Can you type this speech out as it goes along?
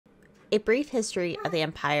A Brief History of the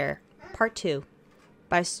Empire, Part 2,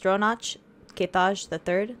 by Stronach Kethaj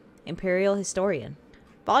III, Imperial Historian.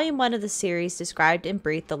 Volume 1 of the series described in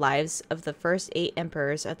brief the lives of the first 8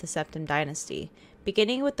 emperors of the Septim dynasty,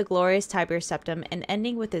 beginning with the glorious Tiberius Septim and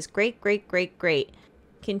ending with his great-great-great-great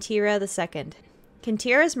Quintira II.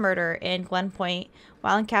 Quintira's murder in Glen Point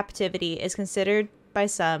while in captivity is considered by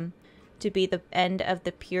some to be the end of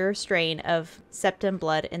the pure strain of Septim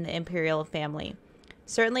blood in the imperial family.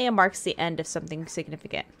 Certainly it marks the end of something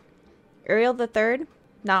significant. Uriel III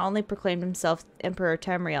not only proclaimed himself Emperor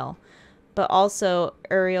Tamriel, but also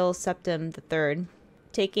Uriel Septim III,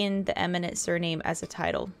 taking the eminent surname as a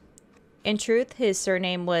title. In truth, his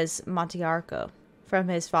surname was Montearco, from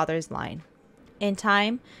his father's line. In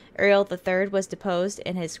time, Uriel III was deposed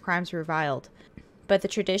and his crimes reviled, but the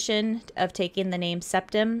tradition of taking the name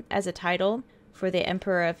Septim as a title for the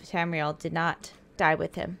Emperor of Tamriel did not die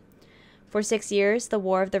with him. For 6 years, the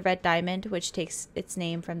War of the Red Diamond, which takes its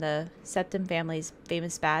name from the Septim family's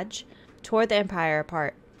famous badge, tore the empire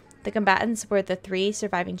apart. The combatants were the 3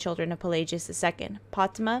 surviving children of Pelagius II,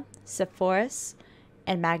 Pottima, Sepphoris,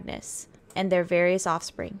 and Magnus, and their various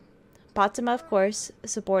offspring. Pottima, of course,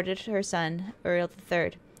 supported her son, Uriel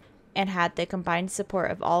III, and had the combined support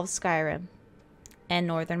of all of Skyrim and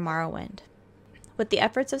northern Morrowind. With the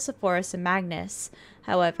efforts of Sepphoris and Magnus,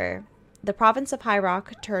 however, the province of High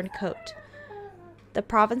Rock turned coat. The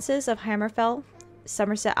provinces of Hammerfell,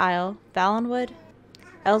 Somerset Isle, Valenwood,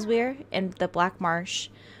 Ellesweir, and the Black Marsh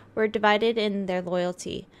were divided in their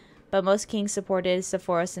loyalty, but most kings supported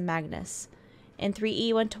Sepphoris and Magnus. In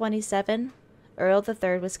 3E 127, Uriel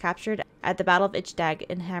III was captured at the Battle of Ichdag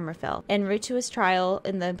in Hammerfell. En route to his trial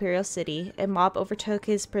in the imperial city, a mob overtook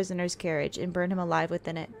his prisoner's carriage and burned him alive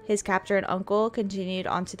within it. His captured uncle continued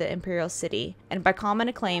on to the imperial city, and by common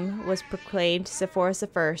acclaim was proclaimed Sepphoris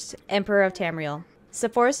I, Emperor of Tamriel.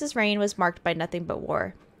 Sepphoris' reign was marked by nothing but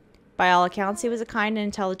war. By all accounts, he was a kind and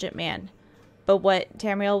intelligent man, but what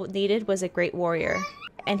Tamriel needed was a great warrior,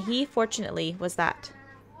 and he, fortunately, was that.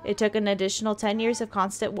 It took an additional 10 years of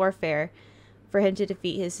constant warfare for him to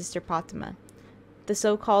defeat his sister Pottima, the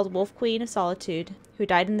so-called Wolf Queen of Solitude, who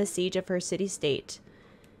died in the siege of her city-state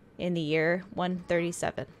in the year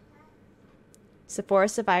 137.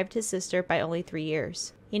 Sepphoris survived his sister by only 3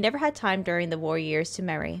 years. He never had time during the war years to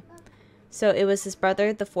marry, so it was his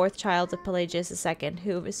brother, the 4th child of Pelagius II,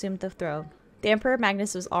 who assumed the throne. The Emperor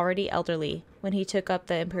Magnus was already elderly when he took up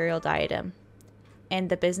the imperial diadem, and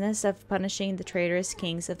the business of punishing the traitorous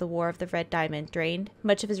kings of the War of the Red Diamond drained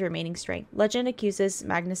much of his remaining strength. Legend accuses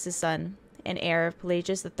Magnus' son and heir of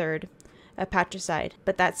Pelagius III of patricide,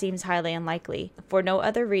 but that seems highly unlikely, for no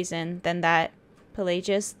other reason than that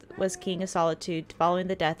Pelagius was king of Solitude following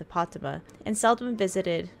the death of Pottima, and seldom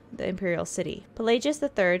visited the imperial city. Pelagius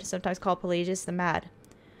III, sometimes called Pelagius the Mad,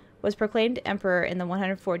 was proclaimed emperor in the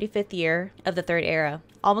 145th year of the Third Era.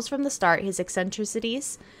 Almost from the start, his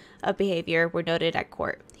eccentricities of behavior were noted at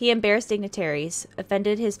court. He embarrassed dignitaries,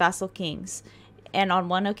 offended his vassal kings, and on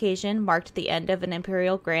one occasion marked the end of an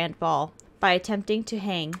imperial grand ball by attempting to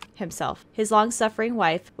hang himself. His long-suffering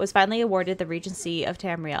wife was finally awarded the regency of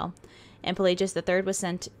Tamriel, and Pelagius III was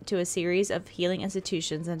sent to a series of healing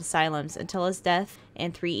institutions and asylums until his death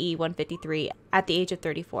in 3E 153 at the age of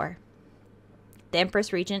 34. The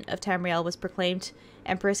Empress Regent of Tamriel was proclaimed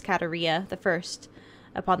Empress Kateria I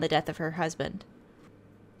upon the death of her husband.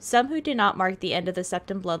 Some who do not mark the end of the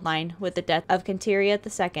Septim bloodline with the death of Quintira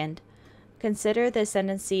II consider the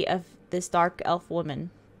ascendancy of this dark elf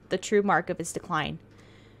woman the true mark of its decline.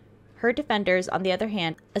 Her defenders, on the other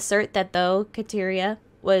hand, assert that though Quintira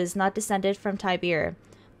was not descended from Tiberius,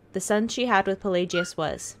 the son she had with Pelagius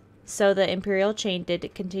was. So the imperial chain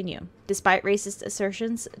did continue. Despite racist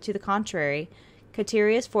assertions to the contrary,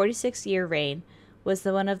 Quintira's 46-year reign was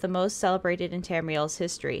one of the most celebrated in Tamriel's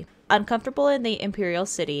history. Uncomfortable in the imperial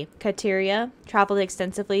city, Quintira traveled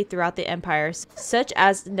extensively throughout the empire, such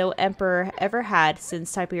as no emperor ever had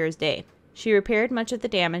since Tiberius' day. She repaired much of the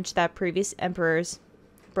damage that previous emperors'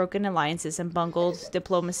 broken alliances and bungled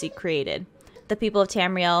diplomacy created. The people of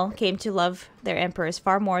Tamriel came to love their emperors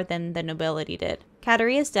far more than the nobility did.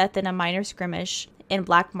 Kateria's death in a minor skirmish in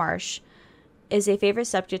Black Marsh is a favorite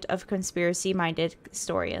subject of conspiracy-minded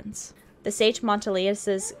historians. The sage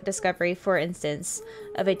Montelius's discovery, for instance,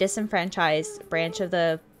 of a disenfranchised branch of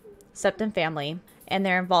the Septim family and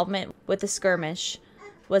their involvement with the skirmish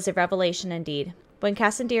was a revelation indeed. When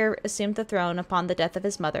Cassandir assumed the throne upon the death of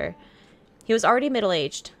his mother, he was already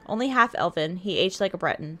middle-aged, only half-elven. He aged like a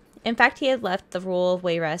Breton. In fact, he had left the rule of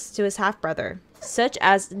Wayrest to his half-brother, such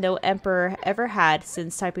as no emperor ever had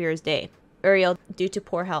since Tiberius' day, Uriel, due to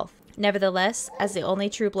poor health. Nevertheless, as the only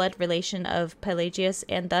true blood relation of Pelagius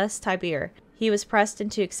and thus Tiber, he was pressed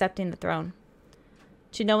into accepting the throne.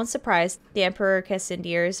 To no one's surprise, the Emperor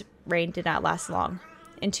Cassindir's reign did not last long.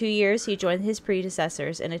 In 2 years, he joined his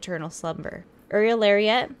predecessors in eternal slumber. Uriel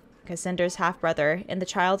Lariat, Cassindir's half-brother, and the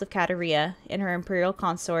child of Cateria, and her imperial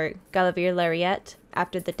consort Galavir Lariat,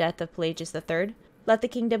 after the death of Pelagius III, led the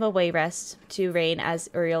kingdom of Wayrest to reign as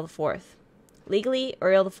Uriel IV. Legally,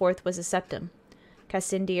 Uriel IV was a septim.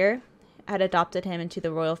 Cassindir had adopted him into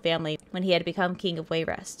the royal family when he had become king of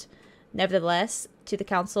Wayrest. Nevertheless, to the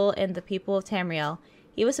council and the people of Tamriel,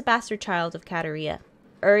 he was a bastard child of Cateria.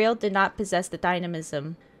 Uriel did not possess the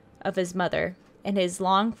dynamism of his mother, and his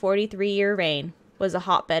long 43-year reign was a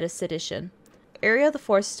hotbed of sedition. Uriel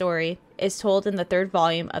IV's story is told in the 3rd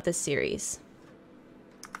volume of the series.